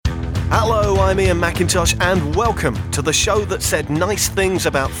I'm Iain Macintosh and welcome to the show that said nice things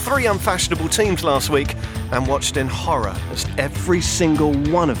about three unfashionable teams last week and watched in horror as every single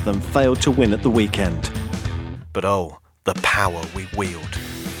one of them failed to win at the weekend. But oh, the power we wield.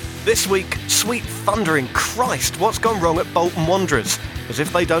 This week, sweet thundering Christ, what's gone wrong at Bolton Wanderers? As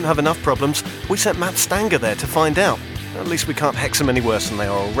if they don't have enough problems, we sent Matt Stanger there to find out. At least we can't hex them any worse than they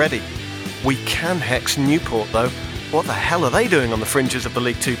are already. We can hex Newport though. What the hell are they doing on the fringes of the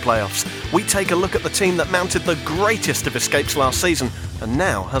League Two playoffs? We take a look at the team that mounted the greatest of escapes last season and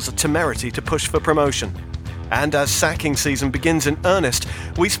now has the temerity to push for promotion. And as sacking season begins in earnest,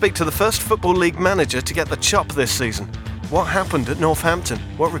 we speak to the first Football League manager to get the chop this season. What happened at Northampton?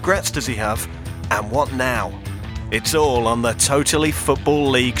 What regrets does he have? And what now? It's all on the Totally Football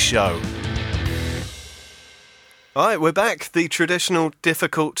League show. Alright, we're back. The traditional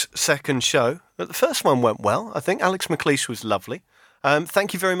difficult second show. The first one went well. I think Alex McLeish was lovely.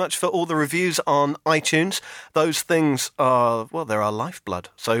 Thank you very much for all the reviews on iTunes. Those things are, well, they're our lifeblood.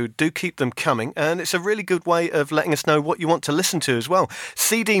 So do keep them coming. And it's a really good way of letting us know what you want to listen to as well.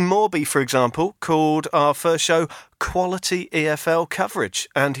 CD Morby, for example, called our first show Quality EFL Coverage.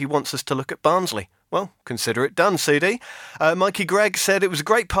 And he wants us to look at Barnsley. Well, consider it done, CD. Mikey Gregg said it was a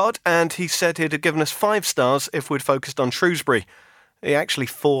great pod, and he said he'd have given us 5 stars if we'd focused on Shrewsbury. He actually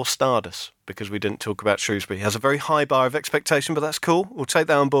 4-starred us because we didn't talk about Shrewsbury. He has a very high bar of expectation, but that's cool. We'll take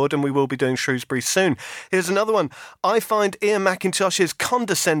that on board, and we will be doing Shrewsbury soon. Here's another one. I find Iain Macintosh's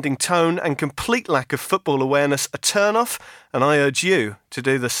condescending tone and complete lack of football awareness a turn-off, and I urge you to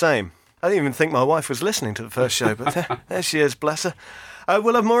do the same. I didn't even think my wife was listening to the first show, but there she is, bless her.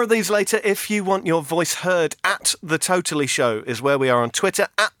 We'll have more of these later. If you want your voice heard, at The Totally Show is where we are on Twitter.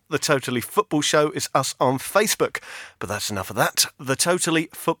 At The Totally Football Show is us on Facebook. But that's enough of that. The Totally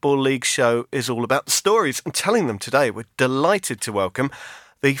Football League show is all about the stories. And telling them today, we're delighted to welcome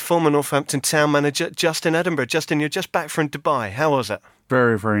the former Northampton Town manager, Justin Edinburgh. Justin, you're just back from Dubai. How was it?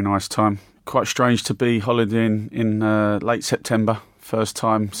 Very, very nice time. Quite strange to be holidaying in late September. First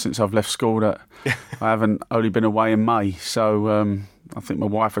time since I've left school that I haven't only been away in May. So I think my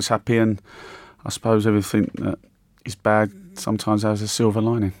wife was happy, and I suppose everything that is bad sometimes has a silver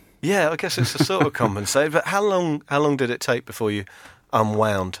lining. Yeah, I guess it's a sort of compensate. But how long did it take before you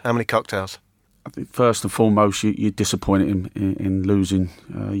unwound? How many cocktails? I think first and foremost, you're disappointed in losing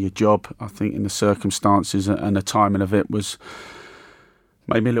your job. I think in the circumstances and the timing of it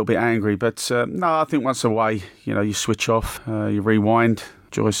made me a little bit angry. But no, I think once away, you switch off, you rewind,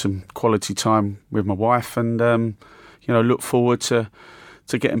 enjoy some quality time with my wife, and look forward to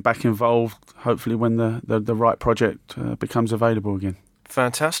getting back involved, hopefully when the right project becomes available again.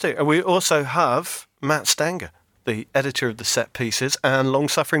 Fantastic. And we also have Matt Stanger, the editor of the Set Pieces and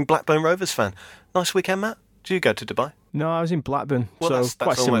long-suffering Blackburn Rovers fan. Nice weekend, Matt? Did you go to Dubai? No, I was in Blackburn, well, so that's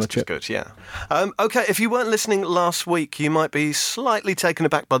quite similar trip. Good, yeah. OK, if you weren't listening last week, you might be slightly taken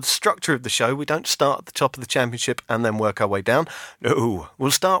aback by the structure of the show. We don't start at the top of the championship and then work our way down. No,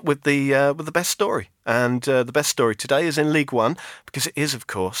 we'll start with the best story. And the best story today is in League One, because it is, of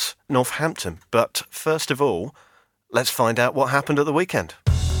course, Northampton. But first of all, let's find out what happened at the weekend.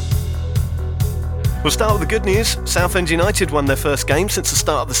 We'll start with the good news. Southend United won their first game since the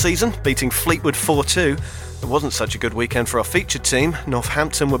start of the season, beating Fleetwood 4-2. It wasn't such a good weekend for our featured team.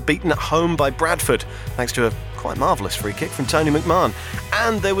 Northampton were beaten at home by Bradford, thanks to a quite marvellous free kick from Tony McMahon.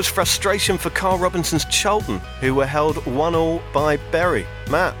 And there was frustration for Carl Robinson's Charlton, who were held 1-1 by Bury.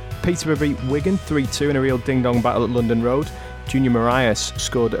 Matt? Peterborough beat Wigan 3-2 in a real ding-dong battle at London Road. Junior Marias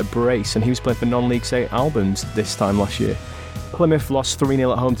scored a brace, and he was playing for non-League State Albans this time last year. Plymouth lost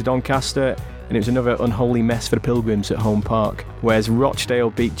 3-0 at home to Doncaster, and it was another unholy mess for the Pilgrims at Home Park, whereas Rochdale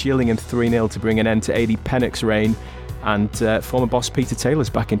beat Gillingham 3-0 to bring an end to A.D. Pennock's reign, and former boss Peter Taylor's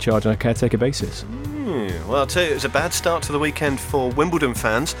back in charge on a caretaker basis. Well, I'll tell you, it was a bad start to the weekend for Wimbledon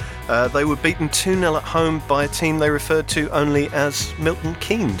fans. They were beaten 2-0 at home by a team they referred to only as Milton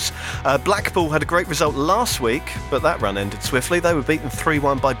Keynes. Blackpool had a great result last week, but that run ended swiftly. They were beaten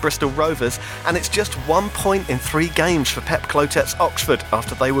 3-1 by Bristol Rovers, and it's just 1 point in 3 games for Pep Clotet's Oxford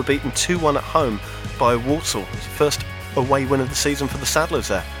after they were beaten 2-1 at home by Walsall. It's the first away win of the season for the Saddlers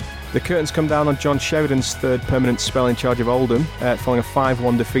there. The curtains come down on John Sheridan's third permanent spell in charge of Oldham, following a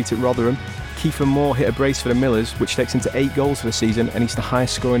 5-1 defeat at Rotherham. Kiefer Moore hit a brace for the Millers, which takes him to 8 goals for the season, and he's the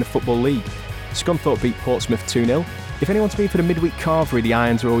highest scorer in the Football League. Scunthorpe beat Portsmouth 2-0. If anyone's been for the midweek carvery the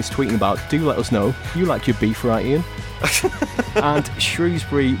Irons are always tweeting about, do let us know. You like your beef, right, Iain? And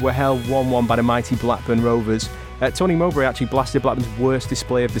Shrewsbury were held 1-1 by the mighty Blackburn Rovers. Tony Mowbray actually blasted Blackburn's worst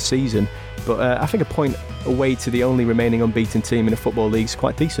display of the season, but I think a point away to the only remaining unbeaten team in the Football League is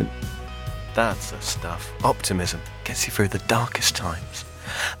quite decent. That's the stuff. Optimism gets you through the darkest times.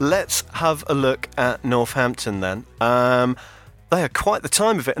 Let's have a look at Northampton then. They had quite the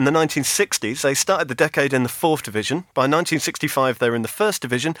time of it in the 1960s. They started the decade in the 4th Division. By 1965, they were in the 1st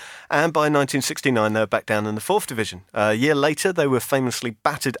Division. And by 1969, they were back down in the 4th Division. A year later, they were famously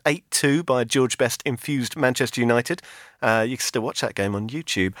battered 8-2 by George Best-infused Manchester United. You can still watch that game on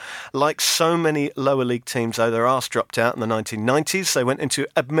YouTube. Like so many lower league teams, though, their arse dropped out in the 1990s. They went into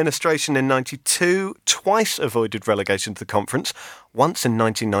administration in 92, twice avoided relegation to the conference. Once in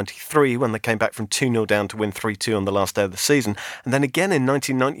 1993 when they came back from 2-0 down to win 3-2 on the last day of the season. And then again in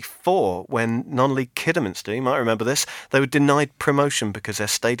 1994 when non-league Kidderminster, you might remember this, they were denied promotion because their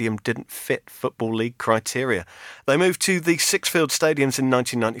stadium didn't fit Football League criteria. They moved to the Sixfield Stadiums in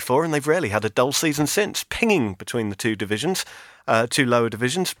 1994 and they've rarely had a dull season since, pinging between the two divisions. Two lower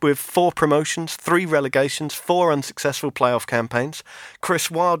divisions with 4 promotions, 3 relegations, 4 unsuccessful playoff campaigns. Chris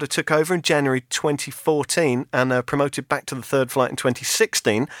Wilder took over in January 2014 and promoted back to the third flight in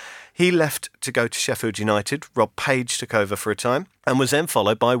 2016. He left to go to Sheffield United. Rob Page took over for a time and was then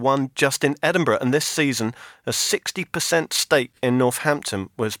followed by one Justin Edinburgh. And this season, a 60% stake in Northampton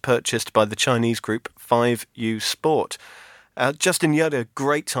was purchased by the Chinese group 5U Sport. Justin, you had a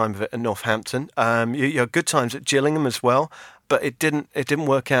great time of it at Northampton. You had good times at Gillingham as well. But it didn't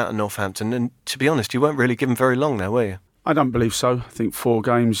work out at Northampton, and to be honest, you weren't really given very long there, were you? I don't believe so. I think 4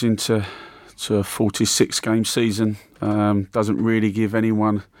 games into a 46-game season doesn't really give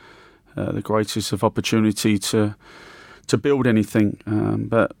anyone the greatest of opportunity to build anything.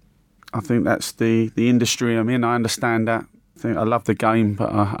 But I think that's the industry I'm in. I understand that. I love the game, but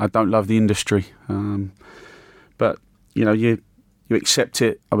I don't love the industry. But you accept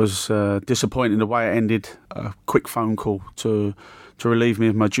it. I was disappointed in the way it ended. A quick phone call to relieve me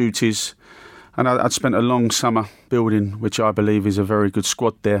of my duties. And I'd spent a long summer building, which I believe is a very good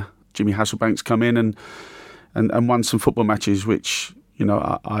squad there. Jimmy Hasselbank's come in and won some football matches, which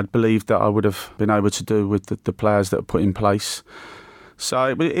I believed that I would have been able to do with the players that are put in place. So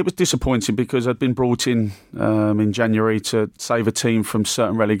it was disappointing because I'd been brought in January to save a team from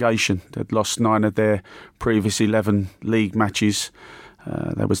certain relegation. They'd lost 9 of their previous 11 league matches.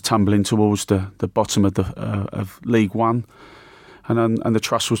 They was tumbling towards the bottom of League One. And the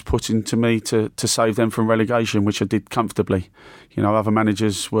trust was put into me to save them from relegation, which I did comfortably. Other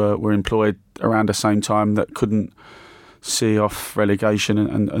managers were employed around the same time that couldn't see off relegation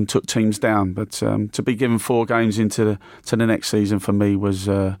and took teams down. But to be given 4 games into the next season for me was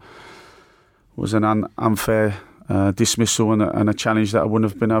an unfair dismissal and a challenge that I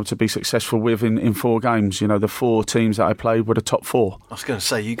wouldn't have been able to be successful with in 4 games. The 4 teams that I played were the top 4. I was going to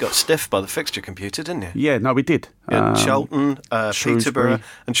say, you got stiffed by the fixture computer, didn't you? Yeah, no, we did. Charlton, Peterborough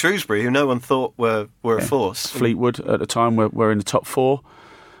and Shrewsbury, who no one thought were a force. Fleetwood at the time were in the top 4.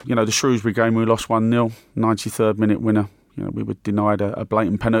 The Shrewsbury game, we lost 1-0, 93rd minute winner. We were denied a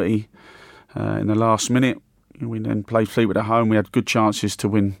blatant penalty in the last minute. We then played Fleetwood at home. We had good chances to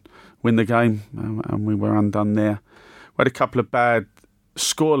win the game, and we were undone there. We had a couple of bad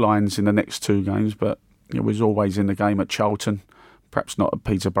score lines in the next 2 games, but it was always in the game at Charlton. Perhaps not at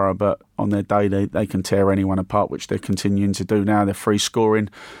Peterborough, but on their day they can tear anyone apart, which they're continuing to do now. They're free scoring,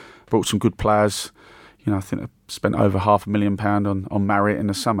 brought some good players. I think they spent over £500,000 on Marriott in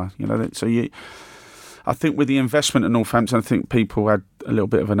the summer. I think with the investment at Northampton, I think people had a little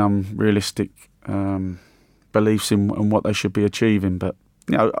bit of an unrealistic beliefs in what they should be achieving. But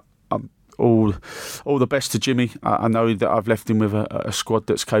all the best to Jimmy. I know that I've left him with a squad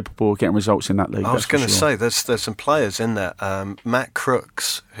that's capable of getting results in that league. I was going to say there's some players in there. Matt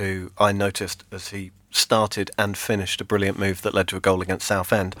Crooks, who I noticed as he started and finished a brilliant move that led to a goal against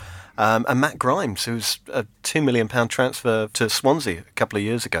Southend. And Matt Grimes, who's a £2 million transfer to Swansea a couple of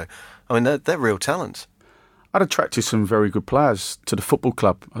years ago. I mean, they're real talents. I'd attracted some very good players to the football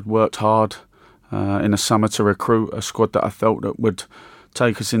club. I'd worked hard in the summer to recruit a squad that I felt that would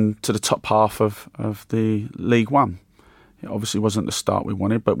take us into the top half of the League One. It obviously wasn't the start we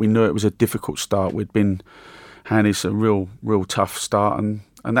wanted, but we knew it was a difficult start. We'd been handed a real tough start, and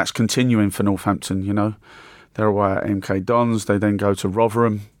that's continuing for Northampton. They're away at MK Dons. They then go to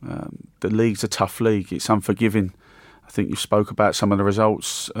Rotherham. The league's a tough league. It's unforgiving. I think you spoke about some of the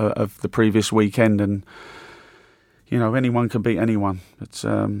results of the previous weekend, and anyone can beat anyone. But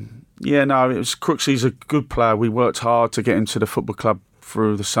it was Crooksy's a good player. We worked hard to get him to the football club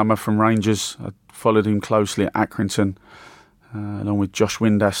through the summer from Rangers. I followed him closely at Accrington, along with Josh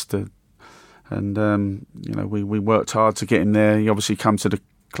Windaster. And we worked hard to get him there. He obviously come to the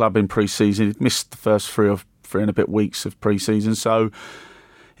club in pre-season. He'd missed the first 3 and a bit weeks of pre-season, so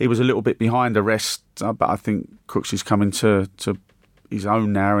he was a little bit behind the rest. But I think Crooksy's coming to his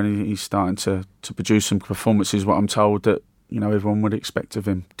own now, and he's starting to produce some performances. What I'm told that everyone would expect of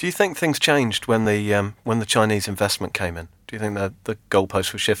him. Do you think things changed when the Chinese investment came in? Do you think that the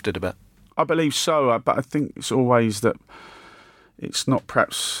goalposts were shifted a bit? I believe so, but I think it's always that it's not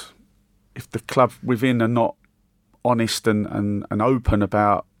perhaps if the club within are not honest and open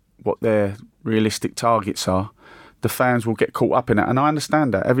about what their realistic targets are, the fans will get caught up in it. And I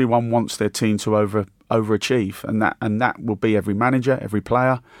understand that. Everyone wants their team to overachieve, and that will be every manager, every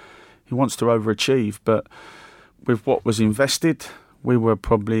player. He wants to overachieve, but with what was invested, we were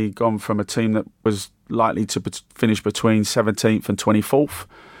probably gone from a team that was likely to finish between 17th and 24th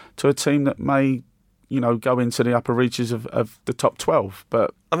to a team that may, go into the upper reaches of the top 12.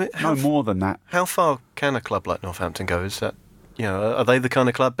 But no more than that. How far can a club like Northampton go? Is that, are they the kind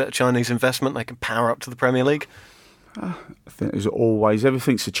of club, better Chinese investment, they can power up to the Premier League? I think there's always,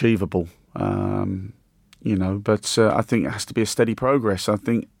 everything's achievable, but I think it has to be a steady progress. I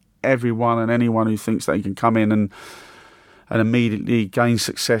think everyone and anyone who thinks they can come in and immediately gain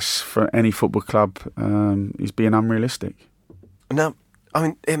success for any football club is being unrealistic. Now,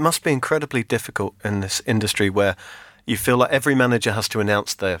 it must be incredibly difficult in this industry where you feel like every manager has to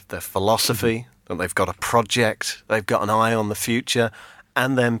announce their philosophy, that they've got a project, they've got an eye on the future,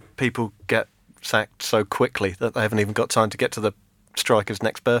 and then people get sacked so quickly that they haven't even got time to get to the striker's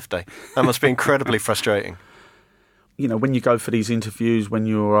next birthday. That must be incredibly frustrating. When you go for these interviews, when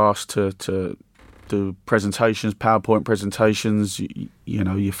you're asked to do presentations, PowerPoint presentations,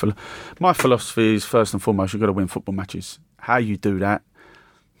 my philosophy is first and foremost, you've got to win football matches. How you do that?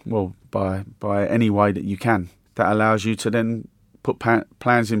 Well, by any way that you can. That allows you to then put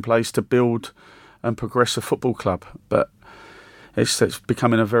plans in place to build and progress a football club. But it's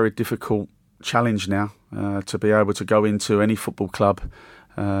becoming a very difficult challenge now to be able to go into any football club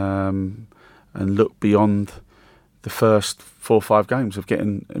and look beyond the first 4 or 5 games of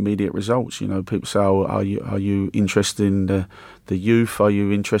getting immediate results. People say, are you interested in the youth? Are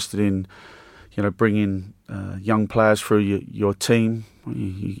you interested in bringing young players through your team?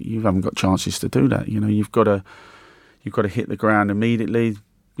 You haven't got chances to do that. You've got to hit the ground immediately.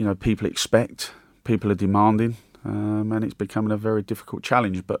 People expect, people are demanding, and it's becoming a very difficult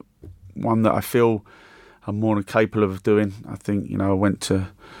challenge, but one that I feel I'm more than capable of doing. I think I went to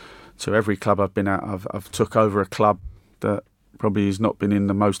every club I've been at. I've took over a club that probably has not been in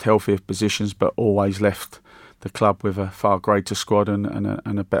the most healthy of positions, but always left the club with a far greater squad and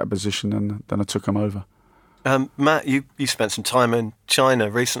a better position than I took them over. Matt, you spent some time in China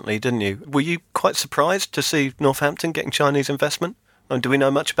recently, didn't you? Were you quite surprised to see Northampton getting Chinese investment? And do we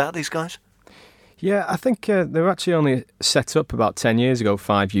know much about these guys? Yeah, I think they were actually only set up about 10 years ago,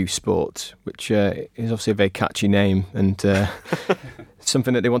 5U Sports, which is obviously a very catchy name and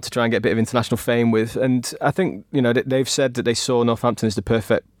something that they want to try and get a bit of international fame with. And I think, they've said that they saw Northampton as the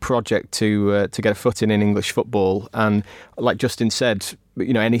perfect project to get a foot in English football. And like Justin said,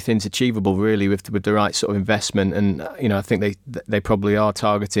 anything's achievable really with the right sort of investment. And, I think they probably are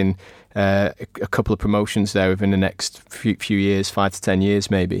targeting a couple of promotions there within the next few years, 5 to 10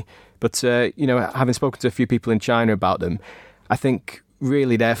 years maybe. But, having spoken to a few people in China about them, I think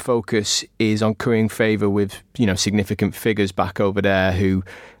really their focus is on currying favour with, significant figures back over there who,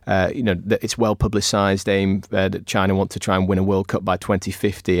 that it's well publicised aim that China want to try and win a World Cup by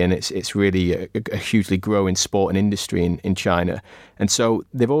 2050. And it's really a hugely growing sport and industry in China. And so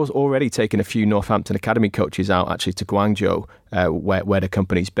they've already taken a few Northampton Academy coaches out actually to Guangzhou, where the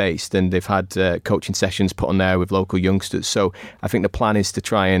company's based. And they've had coaching sessions put on there with local youngsters. So I think the plan is to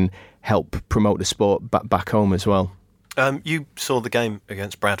try and help promote the sport back home as well. You saw the game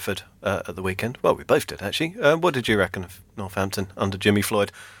against Bradford at the weekend. Well, we both did, actually. What did you reckon of Northampton under Jimmy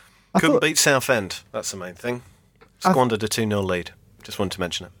Floyd? Couldn't beat Southend, that's the main thing. Squandered a 2-0 lead. Just wanted to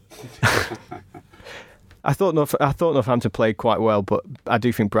mention it. I thought Northampton played quite well, but I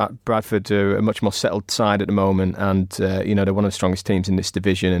do think Bradford are a much more settled side at the moment, and they're one of the strongest teams in this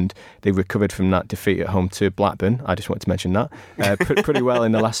division, and they've recovered from that defeat at home to Blackburn. I just wanted to mention that pretty well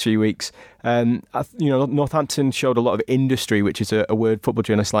in the last few weeks. Northampton showed a lot of industry, which is a word football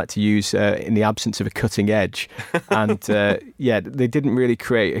journalists like to use in the absence of a cutting edge, and they didn't really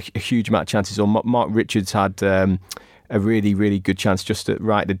create a huge amount of chances. Or Mark Richards had a really, really good chance just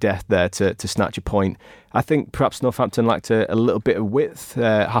right to death there to snatch a point. I think perhaps Northampton lacked a little bit of width.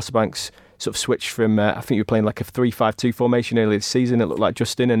 Hasselbank's sort of switched from, I think you were playing like a 3-5-2 formation earlier this season, it looked like,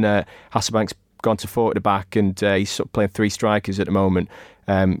 Justin, and Hasselbank's gone to 4 at the back, and he's sort of playing 3 strikers at the moment.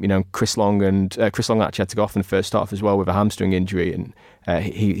 Chris Long actually had to go off in the first half as well with a hamstring injury, and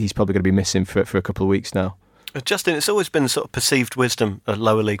he's probably going to be missing for a couple of weeks now. Justin, it's always been sort of perceived wisdom that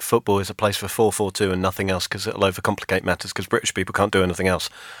lower league football is a place for 4-4-2 and nothing else because it'll overcomplicate matters because British people can't do anything else.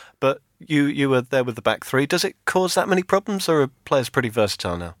 But you were there with the back three. Does it cause that many problems, or are players pretty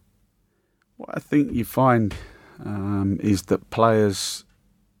versatile now? What I think you find is that players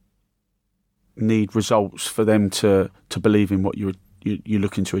need results for them to believe in what you're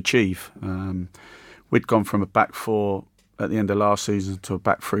looking to achieve. We'd gone from a back four at the end of last season to a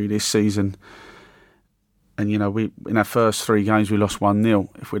back three this season, and we in our first 3 games we lost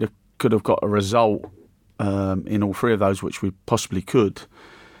 1-0. If we could have got a result in all 3 of those, which we possibly could,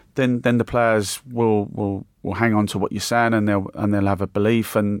 then the players will hang on to what you're saying, and they'll have a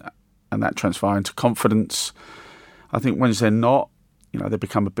belief, and that transfer into confidence. I think when they're not, they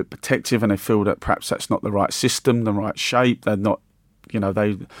become a bit protective, and they feel that perhaps that's not the right system, the right shape. They're not,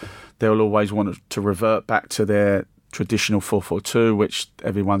 they'll always want to revert back to their traditional 4-4-2, which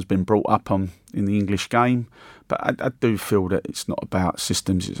everyone's been brought up on in the English game. But I do feel that it's not about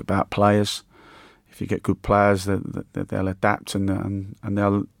systems; it's about players. If you get good players, they'll adapt and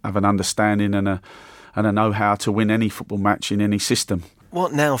they'll have an understanding and a know-how to win any football match in any system.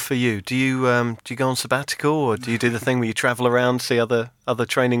 What now for you? Do you go on sabbatical, or do you do the thing where you travel around, see other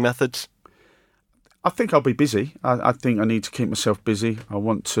training methods? I think I'll be busy. I think I need to keep myself busy. I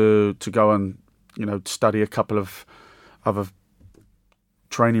want to go and study a couple of other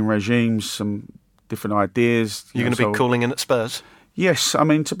training regimes, some different ideas. You're going to be calling in at Spurs? Yes. I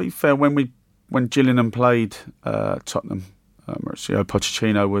mean, to be fair, when Gillingham played Tottenham, Mauricio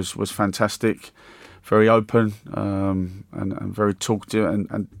Pochettino was fantastic. Very open and very talkative,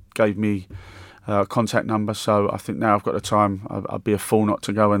 and gave me a contact number. So I think now I've got the time. I'd be a fool not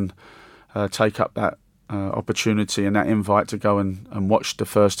to go and take up that opportunity and that invite to go and watch the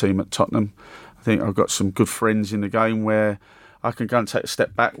first team at Tottenham. I think I've got some good friends in the game where I can go and take a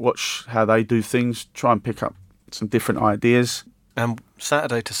step back, watch how they do things, try and pick up some different ideas. And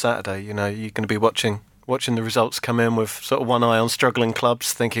Saturday to Saturday, you're going to be watching the results come in with sort of one eye on struggling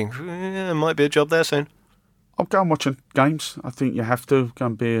clubs, thinking, there might be a job there soon. I'll go and watch games. I think you have to go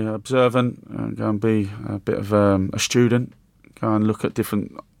and be observant, go and be a bit of a student, go and look at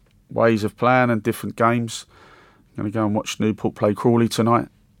different ways of playing and different games. I'm going to go and watch Newport play Crawley tonight,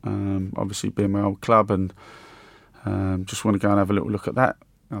 obviously being my old club, and just want to go and have a little look at that.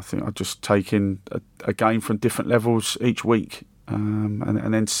 I think I'll just take in a game from different levels each week,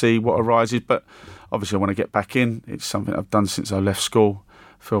 and then see what arises. But obviously I want to get back in. It's something I've done since I left school.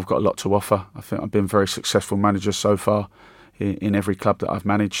 I feel I've got a lot to offer. I think I've been a very successful manager so far in every club that I've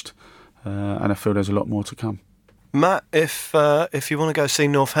managed, and I feel there's a lot more to come. Matt, if you want to go see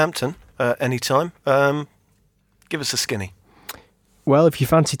Northampton anytime, give us a skinny. Well, if you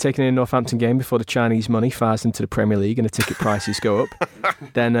fancy taking in a Northampton game before the Chinese money fires into the Premier League and the ticket prices go up,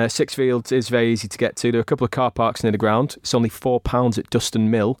 then Sixfields is very easy to get to. There are a couple of car parks near the ground. It's only £4 at Dustin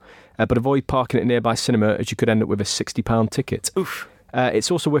Mill, but avoid parking at a nearby cinema, as you could end up with a £60 ticket. Oof.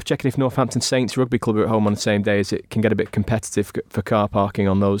 It's also worth checking if Northampton Saints Rugby Club are at home on the same day, as it can get a bit competitive for car parking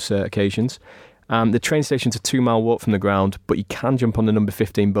on those occasions. The train station's a 2-mile walk from the ground, but you can jump on the number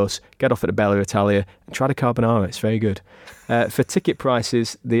 15 bus, get off at the Bella Italia, and try the carbonara. It's very good. For ticket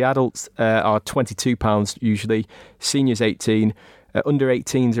prices, the adults are £22 usually, seniors 18, under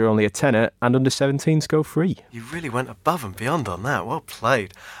 18s are only a tenner, and under 17s go free. You really went above and beyond on that. Well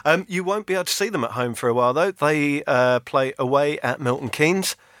played. You won't be able to see them at home for a while, though. They play away at Milton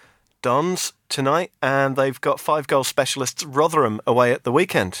Keynes, Dons tonight, and they've got 5-goal specialists Rotherham away at the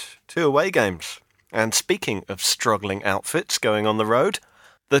weekend. 2 away games. And speaking of struggling outfits going on the road,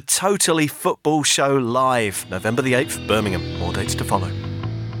 the Totally Football Show live, November the 8th, Birmingham. More dates to follow.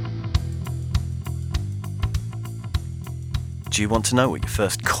 Do you want to know what your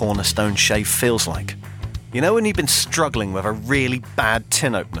first cornerstone shave feels like? You know when you've been struggling with a really bad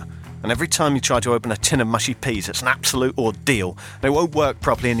tin opener, and every time you try to open a tin of mushy peas, it's an absolute ordeal, and it won't work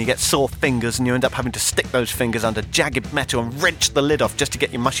properly, and you get sore fingers, and you end up having to stick those fingers under jagged metal and wrench the lid off just to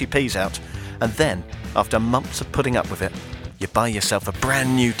get your mushy peas out. And then, after months of putting up with it, you buy yourself a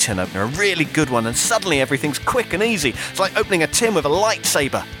brand new tin opener, a really good one, and suddenly everything's quick and easy. It's like opening a tin with a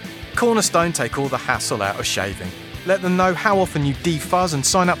lightsaber. Cornerstone take all the hassle out of shaving. Let them know how often you defuzz and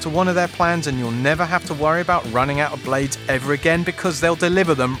sign up to one of their plans, and you'll never have to worry about running out of blades ever again, because they'll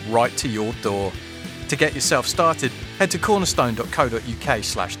deliver them right to your door. To get yourself started, head to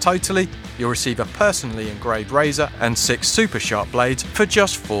cornerstone.co.uk/totally. You'll receive a personally engraved razor and 6 super sharp blades for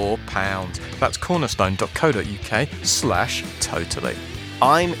just £4. That's cornerstone.co.uk/totally.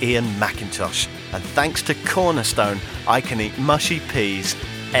 I'm Iain Macintosh, and thanks to Cornerstone, I can eat mushy peas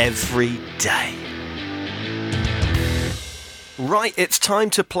every day. Right, it's time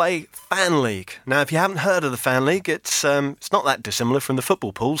to play Fan League. Now, if you haven't heard of the Fan League, it's not that dissimilar from the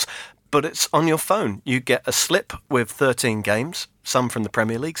football pools. but it's on your phone. You get a slip with 13 games, some from the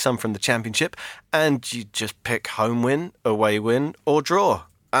Premier League, some from the Championship, and you just pick home win, away win, or draw.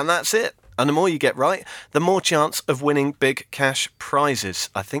 And that's it. And the more you get right, the more chance of winning big cash prizes.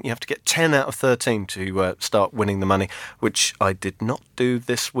 I think you have to get 10 out of 13 to start winning the money, which I did not do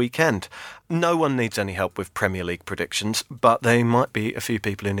this weekend. No one needs any help with Premier League predictions, but there might be a few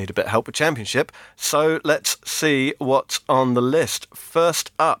people who need a bit of help with Championship. So let's see what's on the list.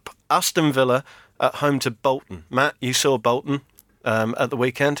 First up, Aston Villa at home to Bolton. Matt, you saw Bolton at the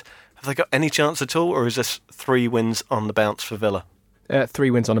weekend. Have they got any chance at all, or is this 3 wins on the bounce for Villa?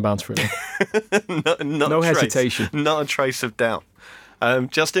 3 wins on a bounce for him. No hesitation. Not a trace of doubt.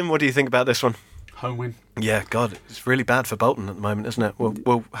 Justin, what do you think about this one? Home win. Yeah, God, it's really bad for Bolton at the moment, isn't it?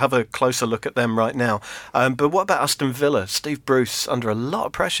 We'll have a closer look at them right now. But what about Aston Villa? Steve Bruce under a lot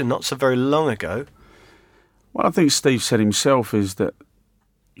of pressure not so very long ago. Well, I think Steve said himself is that,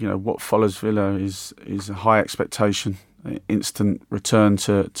 what follows Villa is a high expectation, an instant return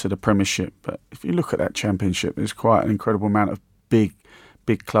to the Premiership. But if you look at that Championship, there's quite an incredible amount of big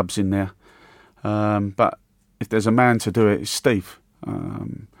clubs in there. But if there's a man to do it, it's Steve.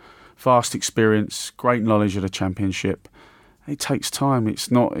 Vast experience, great knowledge of the Championship. It takes time.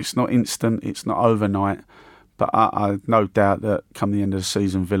 It's not instant. It's not overnight. But I no doubt that come the end of the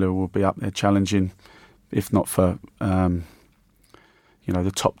season, Villa will be up there challenging, if not for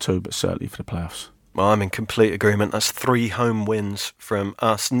the top 2, but certainly for the playoffs. Well, I'm in complete agreement. That's 3 home wins from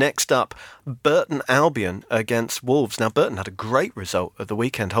us. Next up, Burton Albion against Wolves. Now, Burton had a great result at the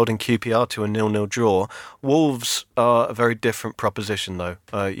weekend, holding QPR to a 0-0 draw. Wolves are a very different proposition,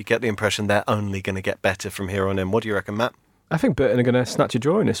 though. You get the impression they're only going to get better from here on in. What do you reckon, Matt? I think Burton are going to snatch a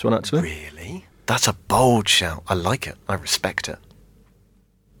draw in this one, actually. Really? That's a bold shout. I like it. I respect it.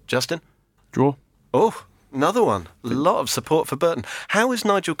 Justin? Draw. Oh, another one. A lot of support for Burton. How is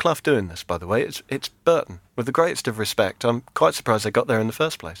Nigel Clough doing this, by the way? It's Burton. With the greatest of respect, I'm quite surprised they got there in the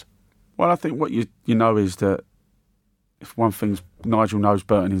first place. Well, I think what you know is that if one thing's Nigel knows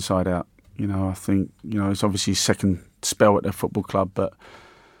Burton inside out. I think, it's obviously his second spell at the football club, but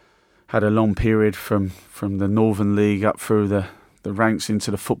had a long period from the Northern League up through the ranks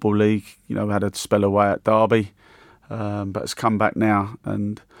into the Football League. Had a spell away at Derby, but has come back now,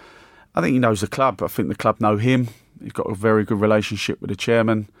 and I think he knows the club. I think the club know him. He's got a very good relationship with the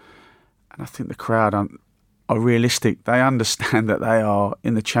chairman. And I think the crowd are realistic. They understand that they are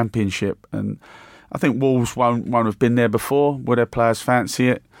in the Championship. And I think Wolves won't have been there before. Will their players fancy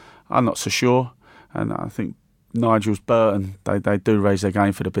it? I'm not so sure. And I think Nigel's Burton, they do raise their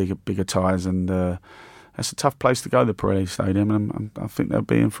game for the bigger ties. And that's a tough place to go, the Pirelli Stadium. And I think they'll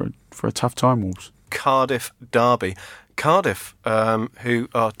be in for a tough time, Wolves. Cardiff Derby. Cardiff, who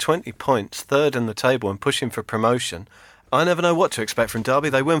are 20 points, third in the table and pushing for promotion. I never know what to expect from Derby.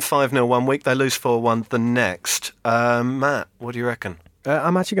 They win 5-0 one week, they lose 4-1 the next. Matt, what do you reckon?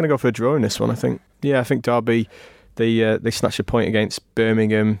 I'm actually going to go for a draw in this one, I think. Yeah, I think Derby, they snatched a point against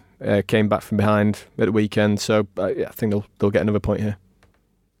Birmingham, came back from behind at the weekend, so I think they'll get another point here.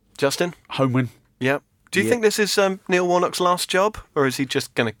 Justin? Home win. Yeah. Do you think this is Neil Warnock's last job, or is he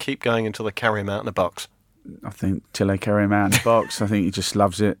just going to keep going until they carry him out in a box? I think till they carry him out in the box. I think he just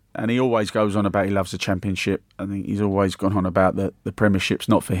loves it. And he always goes on about he loves the Championship. I think he's always gone on about the Premiership's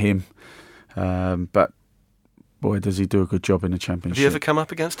not for him. But, boy, does he do a good job in the Championship. Have you ever come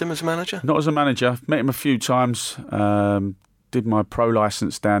up against him as a manager? Not as a manager. I've met him a few times. Did my pro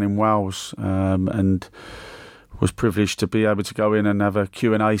licence down in Wales and was privileged to be able to go in and have a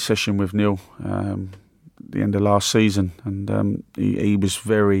Q&A session with Neil at the end of last season. And he was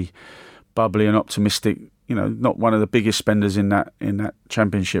very bubbly and optimistic. Not one of the biggest spenders in that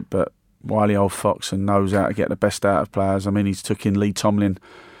Championship, but wily old fox and knows how to get the best out of players. I mean, he's took in Lee Tomlin,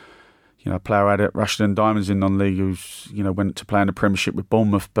 a player had at Rushden Diamonds in non-league who's went to play in the Premiership with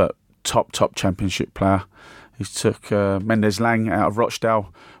Bournemouth, but top Championship player. He's took Mendes Lang out of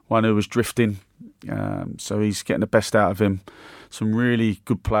Rochdale, one who was drifting. So he's getting the best out of him. Some really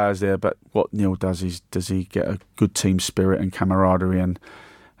good players there, but what Neil does is he get a good team spirit and camaraderie, and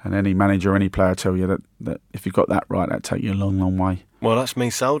any manager, any player tell you that if you got that right, that'd take you a long, long way. Well, that's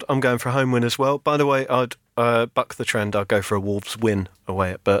me sold. I'm going for a home win as well. By the way, I'd buck the trend. I'd go for a Wolves win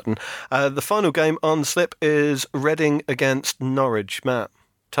away at Burton. The final game on the slip is Reading against Norwich. Matt,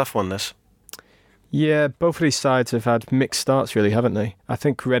 tough one this. Yeah, both of these sides have had mixed starts, really, haven't they? I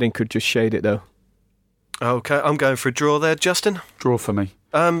think Reading could just shade it, though. OK, I'm going for a draw there. Justin? Draw for me.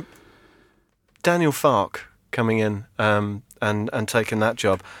 Daniel Farke coming in and taking that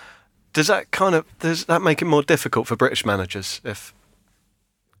job. Does that make it more difficult for British managers? If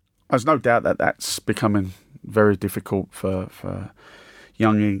there's no doubt that that's becoming very difficult for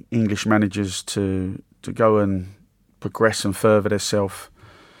young English managers to go and progress and further themselves.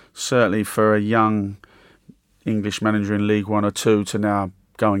 Certainly for a young English manager in League 1 or 2 to now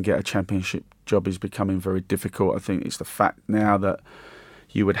go and get a Championship job is becoming very difficult. I think it's the fact now that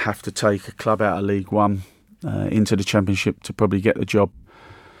you would have to take a club out of League 1 into the Championship to probably get the job.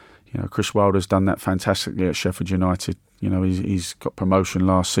 Chris Wilder's done that fantastically at Sheffield United. He's got promotion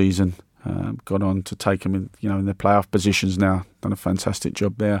last season, gone on to take him in the playoff positions now. Done a fantastic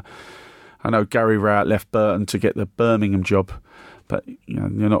job there. I know Gary Rowett left Bolton to get the Birmingham job, but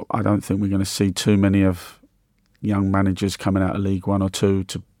I don't think we're going to see too many of young managers coming out of League 1 or 2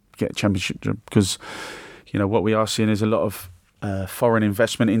 to get a Championship job, because what we are seeing is a lot of foreign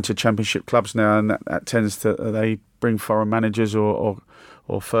investment into Championship clubs now, and that tends to they bring foreign managers or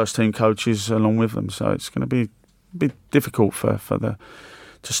first team coaches along with them. So it's going to be difficult to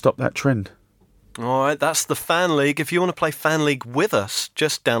stop that trend. All right, that's the Fan League. If you want to play Fan League with us,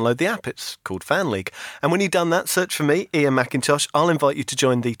 just download the app. It's called Fan League. And when you've done that, search for me, Iain Macintosh. I'll invite you to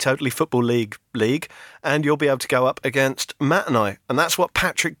join the Totally Football League, and you'll be able to go up against Matt and I. And that's what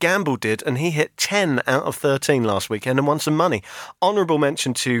Patrick Gamble did, and he hit 10 out of 13 last weekend and won some money. Honourable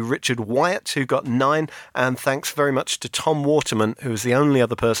mention to Richard Wyatt, who got 9, and thanks very much to Tom Waterman, who was the only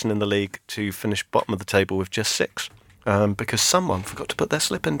other person in the league to finish bottom of the table with just 6, because someone forgot to put their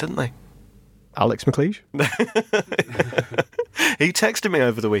slip in, didn't they? Alex McLeish? He texted me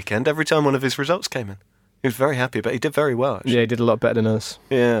over the weekend every time one of his results came in. He was very happy, but he did very well, actually. Yeah, he did a lot better than us.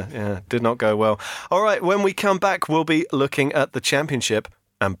 Yeah, did not go well. All right, when we come back, we'll be looking at the Championship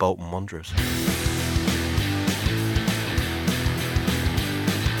and Bolton Wanderers.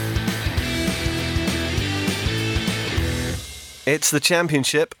 It's the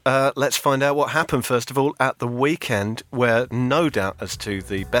Championship. Let's find out what happened, first of all, at the weekend, where no doubt as to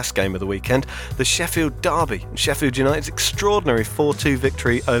the best game of the weekend, the Sheffield Derby. Sheffield United's extraordinary 4-2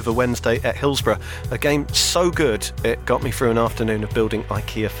 victory over Wednesday at Hillsborough. A game so good, it got me through an afternoon of building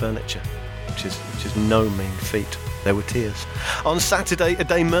IKEA furniture, which is no mean feat. There were tears. On Saturday, a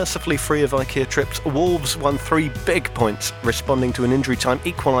day mercifully free of IKEA trips, Wolves won 3 big points, responding to an injury time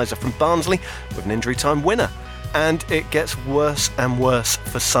equaliser from Barnsley with an injury time winner. And it gets worse and worse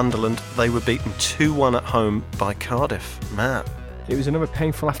for Sunderland. They were beaten 2-1 at home by Cardiff. Matt. It was another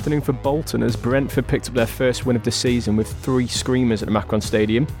painful afternoon for Bolton as Brentford picked up their first win of the season with 3 screamers at the Macron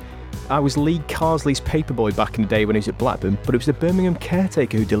Stadium. I was Lee Carsley's paperboy back in the day when he was at Blackburn, but it was the Birmingham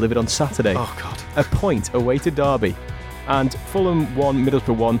caretaker who delivered on Saturday. Oh, God. A point away to Derby. And Fulham 1,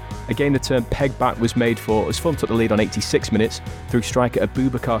 Middlesbrough 1. A game the term peg back was made for as Fulham took the lead on 86 minutes through striker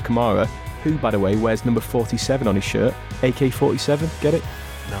Abubakar Kamara, who, by the way, wears number 47 on his shirt. AK-47, get it?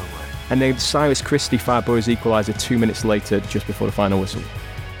 No way. And then Cyrus Christie fired Borough's equaliser 2 minutes later, just before the final whistle.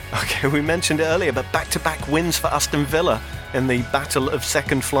 OK, we mentioned it earlier, but back-to-back wins for Aston Villa in the battle of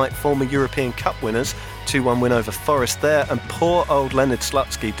second-flight former European Cup winners. 2-1 win over Forest there, and poor old Leonard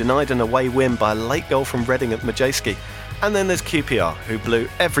Slutsky denied an away win by a late goal from Reading at Majewski. And then there's QPR, who blew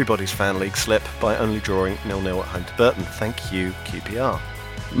everybody's Fan League slip by only drawing 0-0 at home to Burton. Thank you, QPR.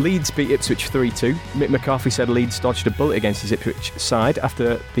 Leeds beat Ipswich 3-2. Mick McCarthy said Leeds dodged a bullet against his Ipswich side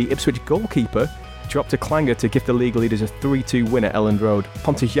after the Ipswich goalkeeper dropped a clanger to give the league leaders a 3-2 win at Elland Road.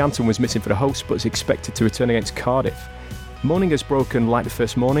 Pontus Jansson was missing for the hosts but is expected to return against Cardiff. Morning has broken like the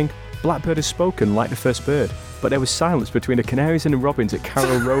first morning. Blackbird has spoken like the first bird. But there was silence between the Canaries and the Robins at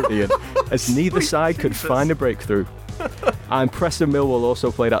Carrow Road, Iain, as neither side could find a breakthrough. And Preston Millwall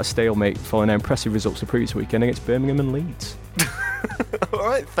also played out a stalemate following their impressive results the previous weekend against Birmingham and Leeds. All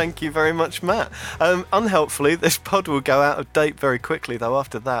right, thank you very much, Matt. Unhelpfully, this pod will go out of date very quickly, though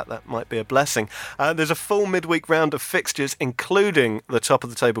after that might be a blessing. There's a full midweek round of fixtures, including the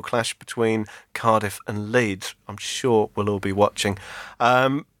top-of-the-table clash between Cardiff and Leeds. I'm sure we'll all be watching.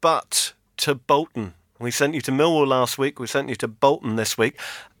 But to Bolton. We sent you to Millwall last week, we sent you to Bolton this week.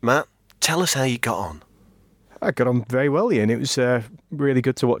 Matt, tell us how you got on. I got on very well, Iain. It was really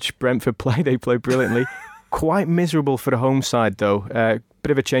good to watch Brentford play. They played brilliantly. Quite miserable for the home side, though. Bit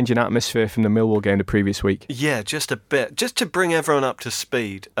of a change in atmosphere from the Millwall game the previous week. Yeah, just a bit. Just to bring everyone up to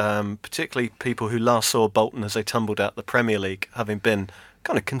speed, particularly people who last saw Bolton as they tumbled out the Premier League, having been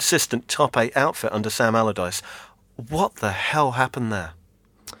kind of consistent top 8 outfit under Sam Allardyce. What the hell happened there?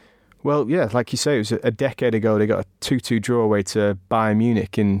 Well, yeah, like you say, it was a decade ago. They got a 2-2 draw away to Bayern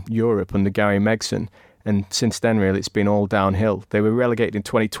Munich in Europe under Gary Megson. And since then, really, it's been all downhill. They were relegated in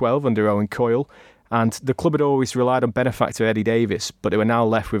 2012 under Owen Coyle. And the club had always relied on benefactor Eddie Davis, but they were now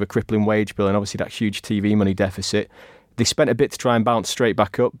left with a crippling wage bill and obviously that huge TV money deficit. They spent a bit to try and bounce straight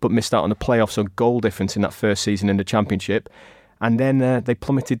back up, but missed out on the playoffs on goal difference in that first season in the Championship. And then they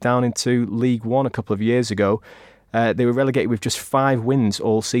plummeted down into League One a couple of years ago. They were relegated with just 5 wins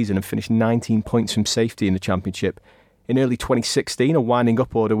all season and finished 19 points from safety in the Championship. In early 2016, a winding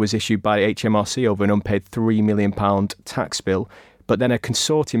up order was issued by HMRC over an unpaid £3 million tax bill, but then a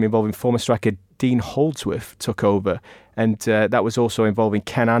consortium involving former striker Dean Holdsworth took over, and that was also involving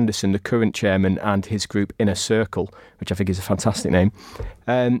Ken Anderson, the current chairman, and his group Inner Circle, which I think is a fantastic name.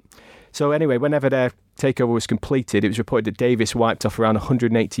 So anyway, whenever their takeover was completed, it was reported that Davis wiped off around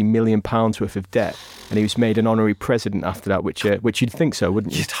 £180 million worth of debt, and he was made an honorary president after that, which you'd think so,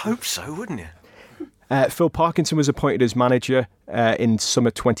 wouldn't you? You'd hope so, wouldn't you? Phil Parkinson was appointed as manager in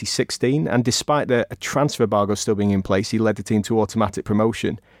summer 2016, and despite a transfer embargo still being in place, he led the team to automatic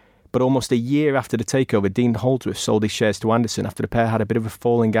promotion. But almost a year after the takeover, Dean Holdsworth sold his shares to Anderson after the pair had a bit of a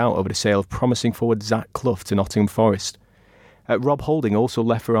falling out over the sale of promising forward Zach Clough to Nottingham Forest. Rob Holding also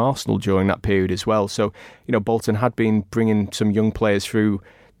left for Arsenal during that period as well. So, Bolton had been bringing some young players through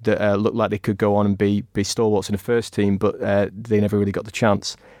that looked like they could go on and be stalwarts in the first team, but they never really got the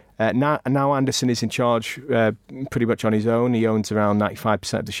chance. Now Anderson is in charge pretty much on his own. He owns around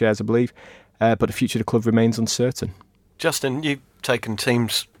 95% of the shares, I believe, but the future of the club remains uncertain. Justin, you've taken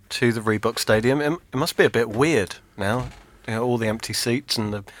teams to the Reebok Stadium. It must be a bit weird now, all the empty seats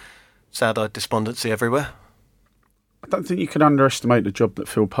and the sad-eyed despondency everywhere. I don't think you can underestimate the job that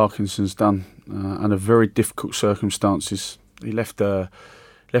Phil Parkinson's done under very difficult circumstances. He left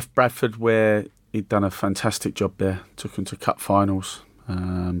Bradford, where he'd done a fantastic job there, took them to cup finals,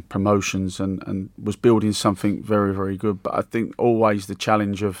 promotions, and was building something very, very good. But I think always the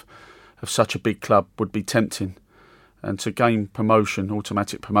challenge of such a big club would be tempting. And to gain promotion,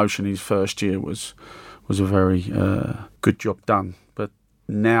 automatic promotion in his first year was a very good job done. But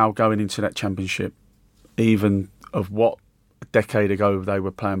now going into that Championship, even of what a decade ago they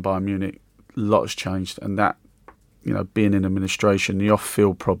were playing Bayern Munich, a lot has changed. And that, being in administration, the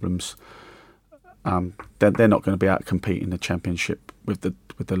off-field problems, they're not going to be out competing the Championship with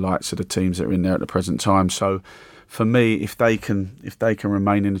the likes of the teams that are in there at the present time. So for me, if they can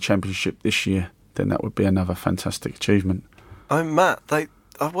remain in the Championship this year, then that would be another fantastic achievement. Oh, Matt, I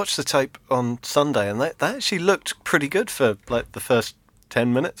watched the tape on Sunday, and they actually looked pretty good for like the first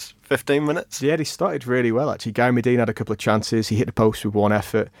 10 minutes, 15 minutes. Yeah, they started really well, actually. Gary Medina had a couple of chances. He hit the post with one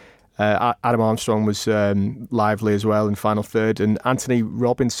effort. Adam Armstrong was lively as well in final third, and Anthony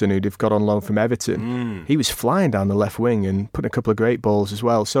Robinson, who they've got on loan from Everton, he was flying down the left wing and putting a couple of great balls as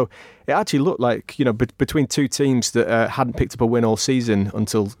well. So it actually looked like, between two teams that hadn't picked up a win all season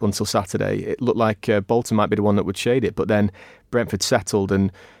until Saturday, it looked like Bolton might be the one that would shade it, but then Brentford settled,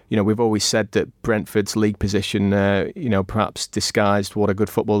 and we've always said that Brentford's league position, perhaps disguised what a good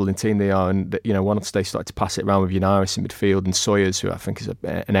footballing team they are. And, once they started to pass it around with Uniris in midfield and Sawyers, who I think is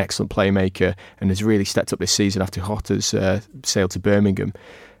an excellent playmaker and has really stepped up this season after Hotters sailed to Birmingham,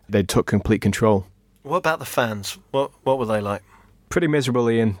 they took complete control. What about the fans? What were they like? Pretty miserable,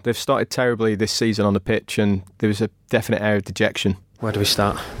 Iain. They've started terribly this season on the pitch, and there was a definite air of dejection. Where do we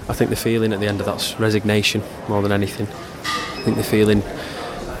start? I think the feeling at the end of that's resignation more than anything. I think the feeling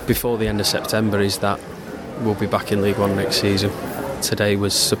before the end of September is that we'll be back in League One next season. Today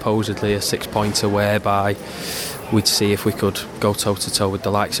was supposedly a 6-pointer whereby we'd see if we could go toe-to-toe with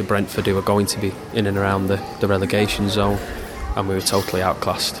the likes of Brentford, who are going to be in and around the relegation zone, and we were totally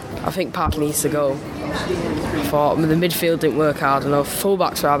outclassed. I think Parky needs to go. I thought the midfield didn't work hard enough.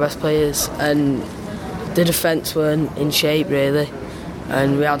 Fullbacks were our best players, and the defence weren't in shape really,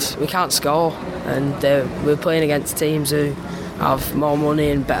 and we can't score, and we're playing against teams who have more money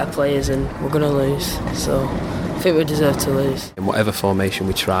and better players, and we're going to lose. So I think we deserve to lose. In whatever formation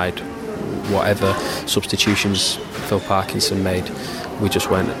we tried, whatever substitutions Phil Parkinson made, we just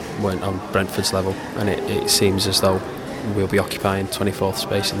weren't on Brentford's level, and it seems as though we'll be occupying 24th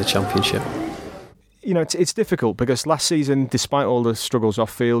space in the Championship. It's difficult because last season, despite all the struggles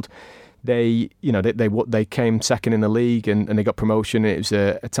off field, they came second in the league and they got promotion. It was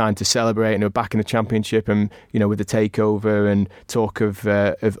a time to celebrate, and they were back in the Championship. And with the takeover and talk of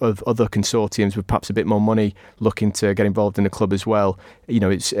other consortiums with perhaps a bit more money looking to get involved in the club as well,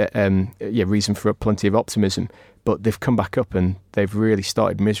 it's reason for plenty of optimism. But they've come back up and they've really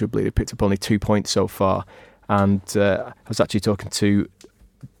started miserably. They picked up only 2 points so far. And I was actually talking to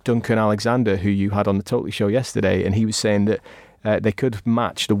Duncan Alexander, who you had on the Totally Show yesterday, and he was saying that they could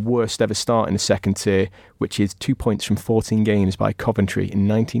match the worst ever start in the second tier, which is 2 points from 14 games by Coventry in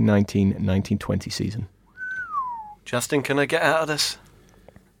 1919-1920 season. Justin, can I get out of this?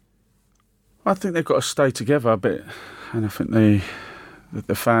 I think they've got to stay together a bit, and I think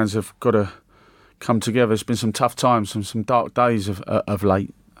the fans have got to come together. There's been some tough times and some dark days of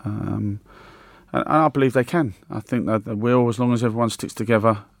late, and I believe they can. I think that they will, as long as everyone sticks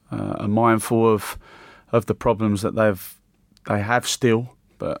together, are mindful of of the problems that they have still,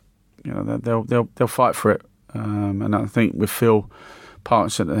 but you know they'll fight for it. And I think with Phil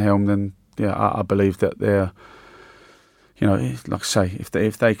Parkinson at the helm, then I believe that they're, you know, like I say,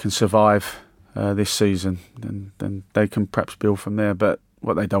 if they can survive this season, then they can perhaps build from there. But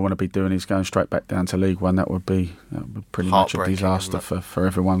what they don't want to be doing is going straight back down to League One. That would be pretty much a disaster for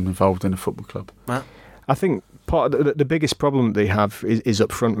everyone involved in the football club. Matt? I think part of the biggest problem they have is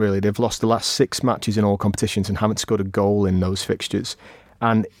up front, really. They've lost the last 6 matches in all competitions and haven't scored a goal in those fixtures.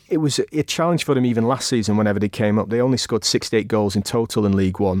 And it was a challenge for them even last season whenever they came up. They only scored 68 goals in total in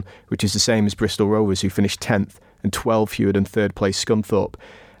League One, which is the same as Bristol Rovers, who finished 10th, and 12 fewer than third place Scunthorpe.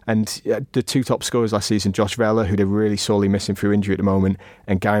 And the 2 top scorers last season, Josh Vella, who they're really sorely missing through injury at the moment,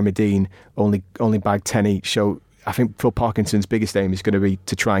 and Gary Medine, only bagged 10 each. So I think Phil Parkinson's biggest aim is going to be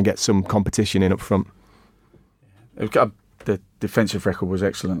to try and get some competition in up front. The defensive record was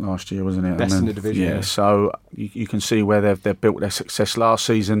excellent last year, wasn't it? Best in the division. Yeah, so you can see where they've built their success last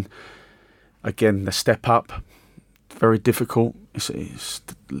season. Again, the step up, very difficult. It's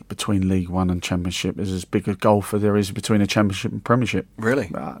between League One and Championship. There's as big a gulf as there is between a Championship and Premiership.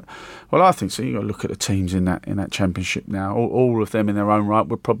 Really? Well, I think so. You've got to look at the teams in that Championship now. All of them in their own right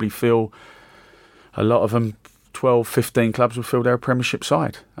would probably feel, a lot of them, 12, 15 clubs will feel they're a Premiership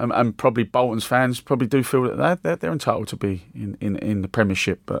side, and probably Bolton's fans probably do feel that they're entitled to be in the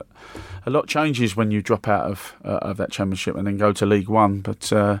Premiership. But a lot changes when you drop out of that Championship and then go to League One. But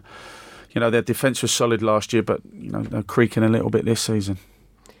their defence was solid last year, but they're creaking a little bit this season.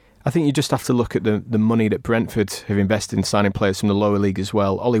 I think you just have to look at the money that Brentford have invested in signing players from the lower league as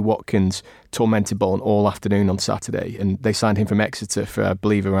well. Ollie Watkins tormented Bolton all afternoon on Saturday, and they signed him from Exeter for, I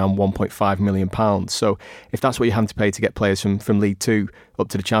believe, around £1.5 million. So if that's what you have to pay to get players from League Two up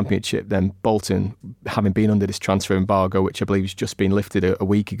to the Championship, then Bolton, having been under this transfer embargo, which I believe has just been lifted a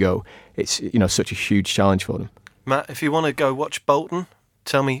week ago, it's such a huge challenge for them. Matt, if you want to go watch Bolton,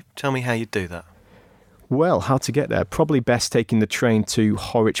 tell me how you do that. Well, how to get there? Probably best taking the train to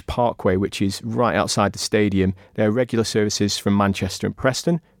Horwich Parkway, which is right outside the stadium. There are regular services from Manchester and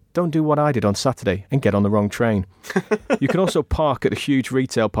Preston. Don't do what I did on Saturday and get on the wrong train. You can also park at a huge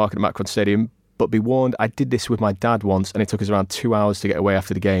retail park at the Macron Stadium, but be warned, I did this with my dad once and it took us around 2 hours to get away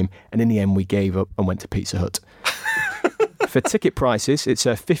after the game, and in the end we gave up and went to Pizza Hut. For ticket prices, it's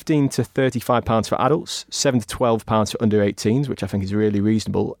 £15 to £35 for adults, £7 to £12 for under 18s, which I think is really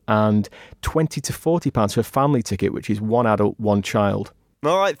reasonable, and £20 to £40 for a family ticket, which is 1 adult, 1 child.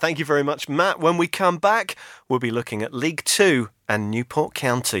 All right, thank you very much, Matt. When we come back, we'll be looking at League Two and Newport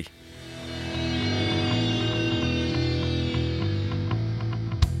County.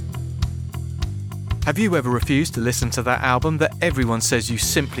 Have you ever refused to listen to that album that everyone says you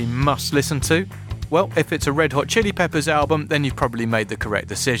simply must listen to? Well, if it's a Red Hot Chili Peppers album, then you've probably made the correct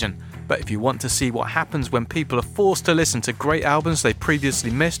decision. But if you want to see what happens when people are forced to listen to great albums they previously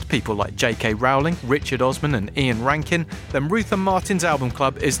missed, people like J.K. Rowling, Richard Osman and Ian Rankin, then Ruth and Martin's Album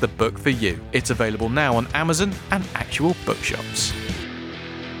Club is the book for you. It's available now on Amazon and actual bookshops.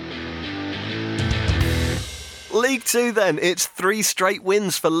 League Two then, it's 3 straight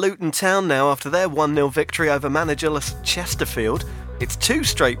wins for Luton Town now after their 1-0 victory over managerless Chesterfield. It's 2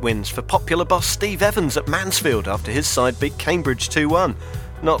 straight wins for popular boss Steve Evans at Mansfield after his side beat Cambridge 2-1.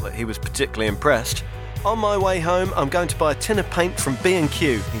 Not that he was particularly impressed. On my way home, I'm going to buy a tin of paint from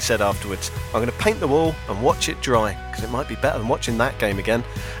B&Q, he said afterwards. I'm going to paint the wall and watch it dry, because it might be better than watching that game again.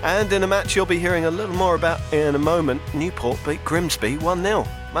 And in a match you'll be hearing a little more about in a moment, Newport beat Grimsby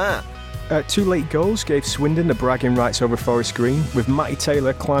 1-0. Matt. 2 late goals gave Swindon the bragging rights over Forest Green, with Matty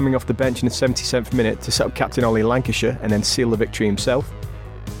Taylor climbing off the bench in the 77th minute to set up captain Ollie Lancashire and then seal the victory himself.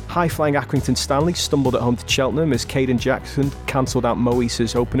 High-flying Accrington Stanley stumbled at home to Cheltenham as Caden Jackson cancelled out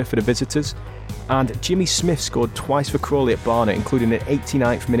Moisa's opener for the visitors. And Jimmy Smith scored twice for Crawley at Barnet, including an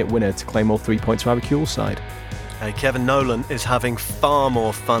 89th minute winner to claim all 3 points for Abiquiul's side. Kevin Nolan is having far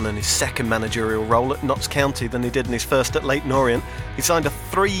more fun in his second managerial role at Notts County than he did in his first at Leyton Orient. He signed a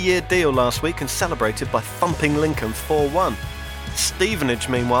 3-year deal last week and celebrated by thumping Lincoln 4-1. Stevenage,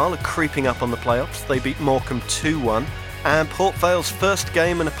 meanwhile, are creeping up on the playoffs. They beat Morecambe 2-1, and Port Vale's first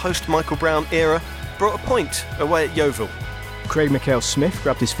game in a post-Michael Brown era brought a point away at Yeovil. Craig McHale-Smith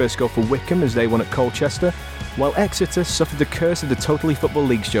grabbed his first goal for Wickham as they won at Colchester, while Exeter suffered the curse of the Totally Football